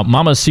show about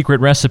Mama's Secret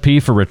Recipe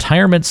for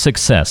Retirement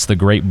Success, the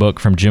great book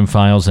from Jim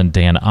Files and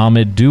Dan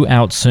Ahmed, due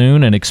out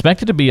soon and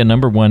expected to be a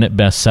 #1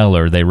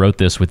 bestseller. They wrote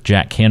this with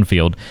Jack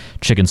Canfield,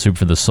 Chicken Soup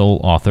for the Soul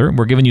author.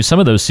 We're giving you some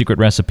of those secret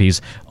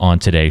recipes on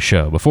today's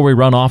show. Before we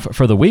run off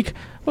for the week,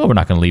 well, we're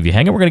not going to leave you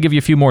hanging. We're going to give you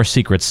a few more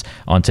secrets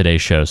on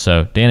today's show.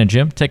 So Dan and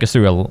Jim, take us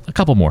through a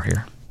couple more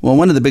here. Well,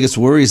 one of the biggest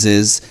worries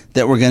is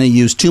that we're going to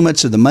use too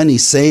much of the money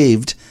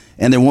saved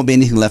and there won't be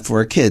anything left for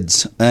our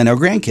kids and our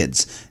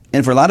grandkids.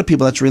 And for a lot of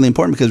people, that's really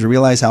important because we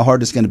realize how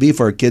hard it's going to be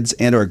for our kids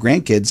and our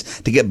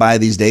grandkids to get by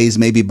these days,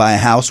 maybe buy a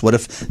house. What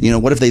if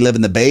they live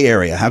in the Bay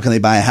Area? How can they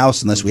buy a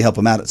house unless we help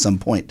them out at some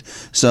point?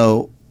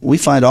 So we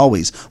find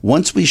always,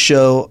 once we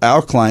show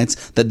our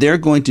clients that they're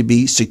going to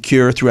be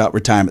secure throughout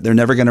retirement, they're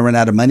never going to run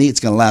out of money,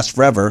 it's going to last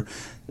forever,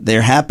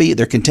 they're happy,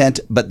 they're content.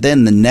 But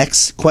then the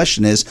next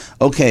question is,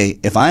 okay,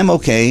 if I'm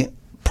okay,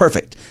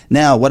 perfect.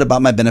 Now, what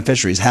about my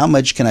beneficiaries? How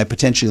much can I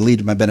potentially leave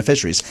to my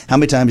beneficiaries? How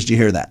many times do you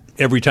hear that?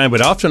 Every time, but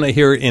often I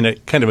hear it in a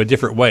kind of a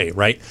different way,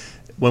 right?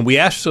 When we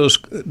ask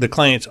the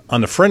clients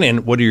on the front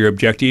end, what are your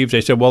objectives?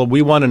 They said, well,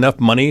 we want enough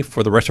money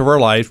for the rest of our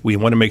lives. We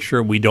want to make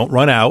sure we don't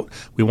run out.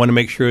 We want to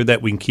make sure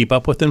that we can keep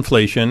up with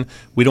inflation.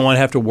 We don't want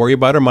to have to worry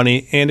about our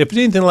money. And if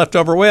there's anything left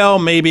over, well,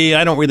 maybe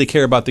I don't really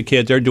care about the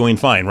kids. They're doing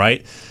fine,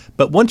 right?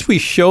 But once we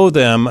show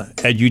them,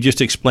 as you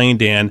just explained,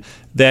 Dan,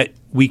 that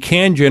we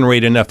can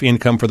generate enough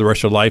income for the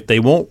rest of life, they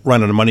won't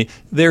run out of money,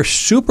 they're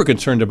super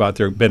concerned about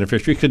their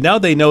beneficiaries because now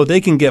they know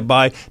they can get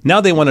by. Now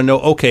they want to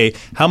know, okay,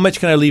 how much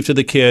can I leave to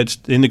the kids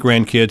and the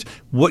grandkids?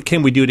 What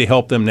can we do to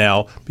help them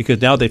now?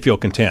 Because now they feel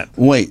content.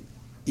 Wait,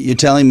 you're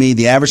telling me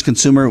the average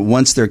consumer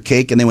wants their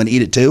cake and they want to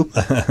eat it too?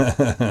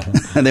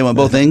 And they want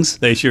both things?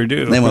 They sure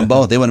do. They want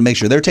both. They want to make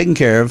sure they're taken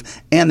care of,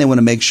 and they want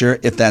to make sure,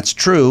 if that's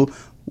true,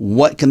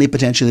 what can they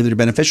potentially leave their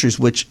beneficiaries,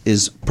 which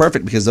is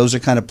perfect because those are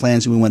kind of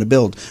plans we want to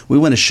build. We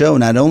want to show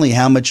not only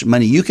how much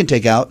money you can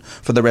take out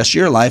for the rest of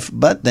your life,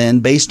 but then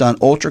based on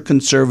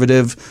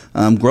ultra-conservative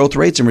growth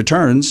rates and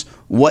returns,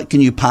 what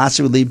can you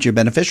possibly leave to your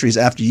beneficiaries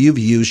after you've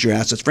used your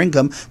assets for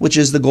income, which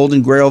is the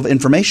golden grail of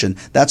information.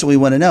 That's what we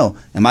want to know.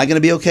 Am I going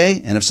to be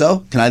okay? And if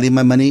so, can I leave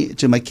my money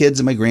to my kids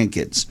and my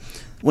grandkids?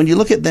 When you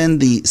look at then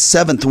the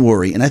seventh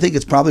worry, and I think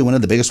it's probably one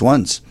of the biggest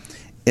ones,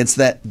 it's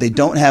that they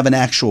don't have an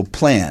actual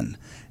plan,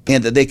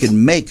 and that they could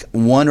make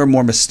one or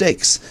more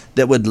mistakes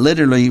that would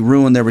literally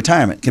ruin their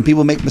retirement. Can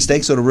people make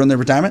mistakes that will ruin their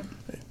retirement?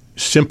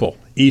 Simple,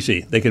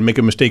 easy. They can make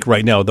a mistake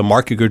right now. The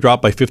market could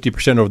drop by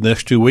 50% over the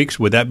next 2 weeks.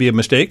 Would that be a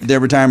mistake? Their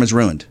retirement's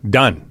ruined.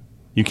 Done.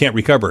 You can't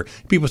recover.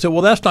 People say,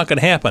 well, that's not going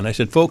to happen. I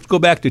said, folks, go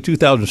back to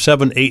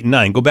 2007, 8, and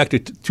 9. Go back to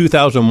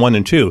 2001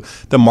 and 2.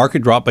 The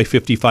market dropped by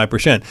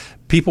 55%.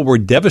 People were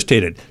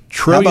devastated.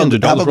 Trillions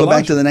of dollars How about go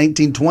back to the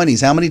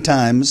 1920s? How many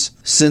times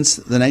since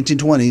the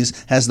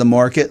 1920s has the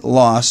market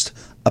lost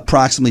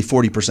approximately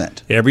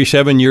 40%? Every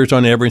 7 years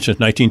on average since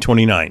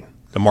 1929.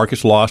 The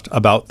market's lost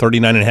about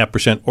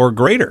 39.5% or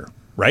greater,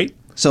 right?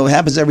 So it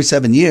happens every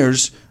 7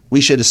 years. We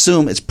should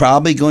assume it's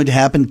probably going to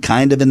happen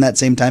kind of in that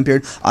same time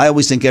period. I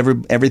always think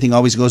everything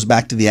always goes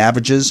back to the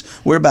averages.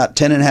 We're about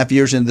 10 and a half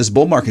years into this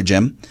bull market,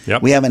 Jim.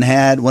 Yep. We haven't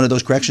had one of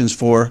those corrections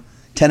for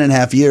 10 and a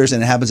half years,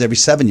 and it happens every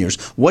 7 years.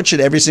 What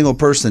should every single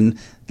person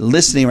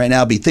listening right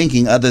now be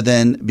thinking other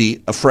than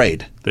be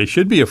afraid? They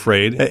should be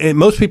afraid. And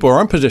most people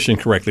aren't positioned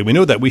correctly. We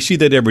know that. We see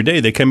that every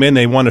day. They come in,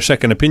 they want a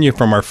second opinion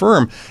from our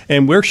firm,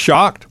 and we're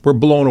shocked. We're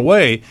blown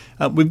away.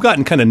 We've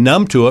gotten kind of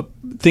numb to it,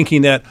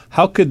 thinking that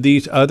how could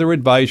these other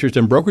advisors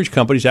and brokerage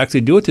companies actually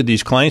do it to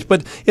these clients?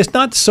 But it's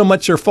not so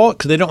much their fault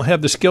because they don't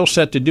have the skill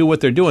set to do what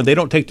they're doing. They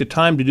don't take the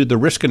time to do the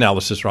risk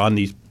analysis on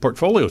these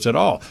portfolios at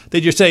all. They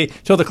just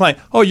tell the client,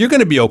 oh, you're going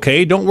to be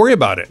okay. Don't worry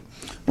about it.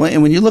 Well,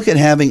 and when you look at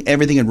having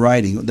everything in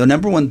writing, the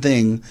number one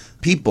thing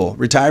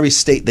retirees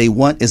state they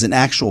want is an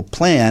actual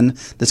plan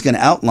that's going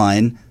to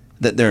outline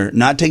that they're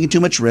not taking too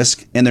much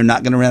risk and they're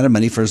not going to run out of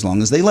money for as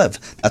long as they live.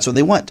 That's what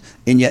they want.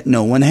 And yet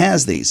no one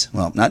has these.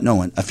 Well, not no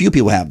one. A few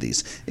people have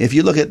these. If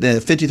you look at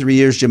the 53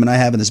 years Jim and I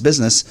have in this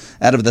business,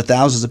 out of the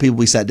thousands of people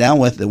we sat down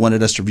with that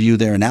wanted us to review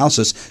their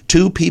analysis,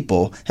 2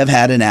 people have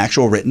had an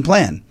actual written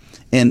plan.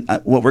 And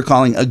what we're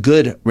calling a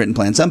good written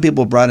plan. Some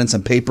people brought in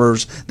some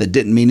papers that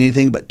didn't mean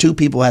anything, but 2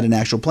 people had an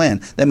actual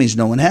plan. That means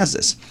no one has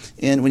this.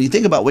 And when you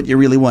think about what you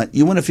really want,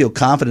 you want to feel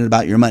confident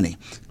about your money.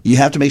 You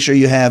have to make sure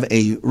you have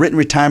a written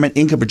retirement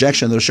income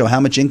projection that will show how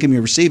much income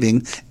you're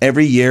receiving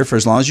every year for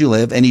as long as you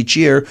live, and each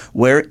year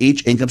where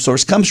each income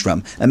source comes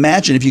from.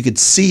 Imagine if you could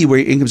see where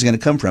your income is going to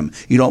come from.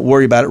 You don't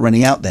worry about it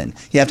running out then.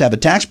 You have to have a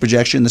tax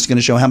projection that's going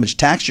to show how much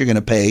tax you're going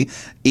to pay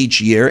each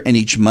year and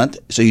each month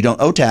so you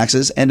don't owe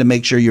taxes, and to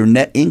make sure your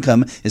net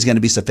income is going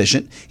to be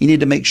sufficient. You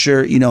need to make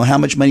sure you know how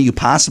much money you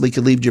possibly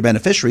could leave to your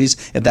beneficiaries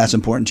if that's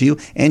important to you,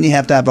 and you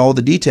have to have all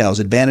the details,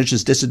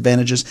 advantages,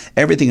 disadvantages,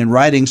 everything in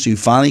writing so you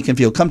finally can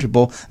feel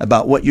comfortable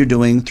about what you're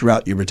doing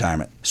throughout your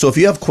retirement. So if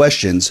you have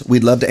questions,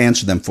 we'd love to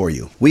answer them for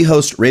you. We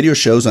host radio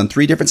shows on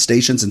 3 different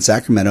stations in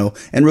Sacramento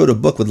and wrote a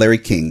book with Larry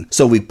King,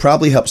 so we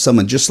probably help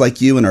someone just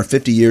like you in our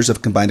 50 years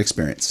of combined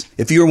experience.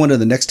 If you are one of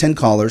the next 10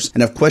 callers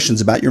and have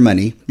questions about your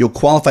money, you'll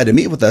qualify to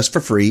meet with us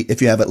for free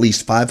if you have at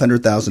least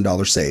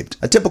 $500,000 saved.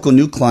 A typical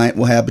new client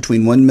will have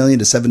between $1 million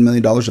to $7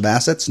 million of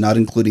assets, not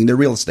including their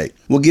real estate.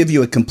 We'll give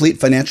you a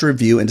complete financial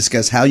review and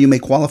discuss how you may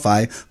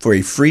qualify for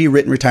a free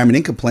written retirement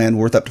income plan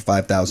worth up to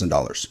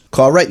 $5,000.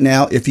 Call right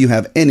now if you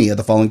have any of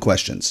the following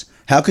questions.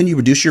 How can you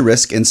reduce your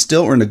risk and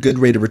still earn a good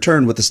rate of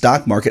return with the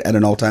stock market at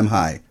an all-time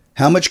high?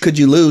 How much could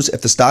you lose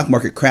if the stock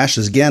market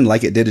crashes again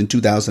like it did in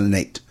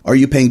 2008? Are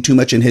you paying too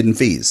much in hidden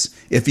fees?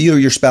 If you or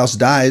your spouse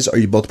dies, are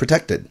you both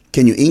protected?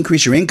 Can you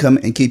increase your income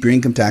and keep your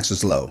income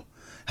taxes low?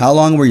 How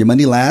long will your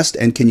money last,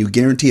 and can you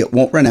guarantee it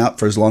won't run out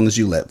for as long as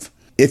you live?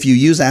 If you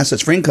use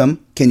assets for income,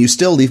 can you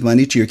still leave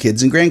money to your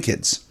kids and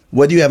grandkids?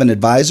 Whether you have an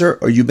advisor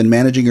or you've been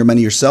managing your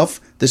money yourself,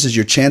 this is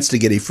your chance to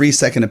get a free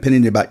second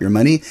opinion about your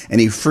money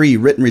and a free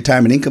written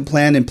retirement income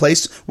plan in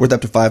place worth up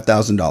to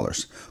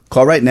 $5,000.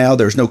 Call right now.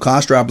 There's no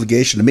cost or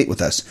obligation to meet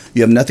with us.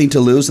 You have nothing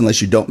to lose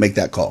unless you don't make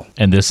that call.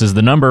 And this is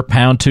the number,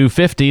 pound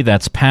 250.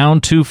 That's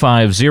pound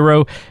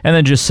 250. And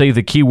then just say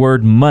the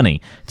keyword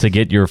money to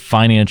get your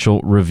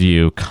financial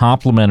review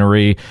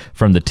complimentary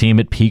from the team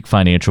at Peak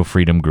Financial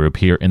Freedom Group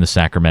here in the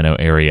Sacramento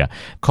area.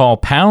 Call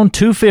pound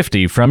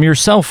 250 from your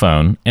cell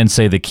phone and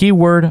say the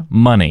keyword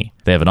money.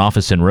 They have an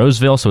office in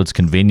Roseville, so it's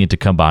convenient to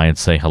come by and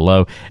say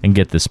hello and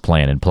get this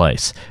plan in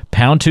place.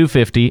 Pound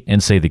 250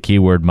 and say the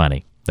keyword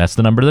money. That's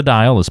the number to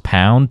dial is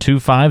pound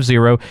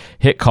 250.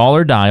 Hit call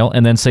or dial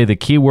and then say the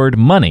keyword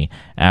money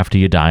after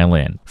you dial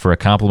in. For a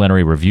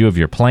complimentary review of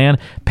your plan,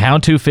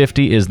 pound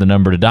 250 is the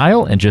number to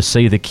dial, and just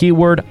say the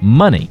keyword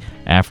money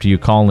after you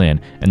call in,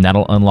 and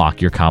that'll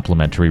unlock your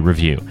complimentary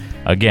review.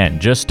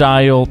 Again, just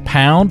dial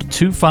pound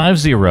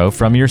 250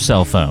 from your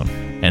cell phone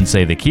and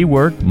say the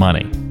keyword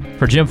money.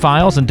 For Jim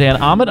Files and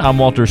Dan Ahmed, I'm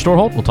Walter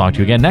Storholt. We'll talk to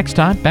you again next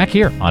time back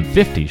here on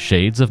 50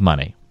 Shades of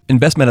Money.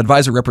 Investment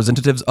advisor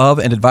representatives of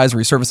and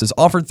advisory services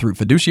offered through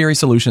Fiduciary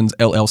Solutions,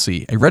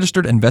 LLC, a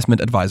registered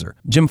investment advisor.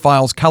 Jim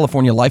Files,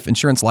 California Life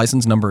Insurance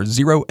License Number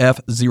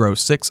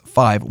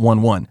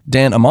 0F06511.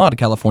 Dan Ahmad,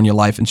 California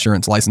Life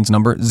Insurance License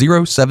Number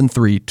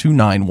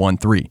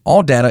 0732913.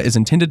 All data is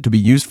intended to be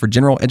used for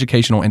general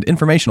educational and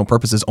informational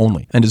purposes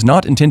only, and is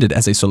not intended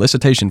as a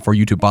solicitation for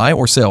you to buy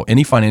or sell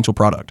any financial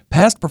product.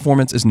 Past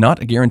performance is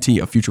not a guarantee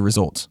of future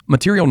results.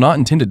 Material not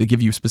intended to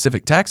give you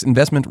specific tax,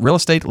 investment, real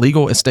estate,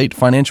 legal, estate,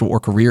 financial, or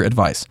career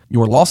advice.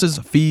 Your losses,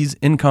 fees,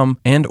 income,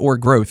 and or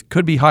growth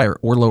could be higher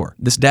or lower.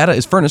 This data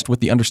is furnished with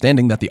the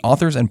understanding that the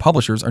authors and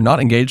publishers are not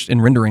engaged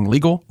in rendering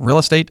legal, real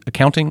estate,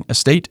 accounting,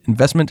 estate,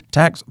 investment,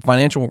 tax,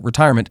 financial,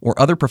 retirement, or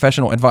other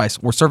professional advice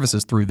or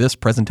services through this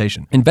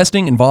presentation.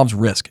 Investing involves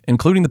risk,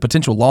 including the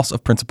potential loss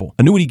of principal.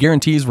 Annuity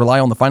guarantees rely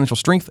on the financial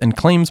strength and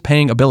claims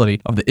paying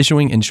ability of the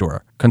issuing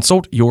insurer.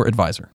 Consult your advisor.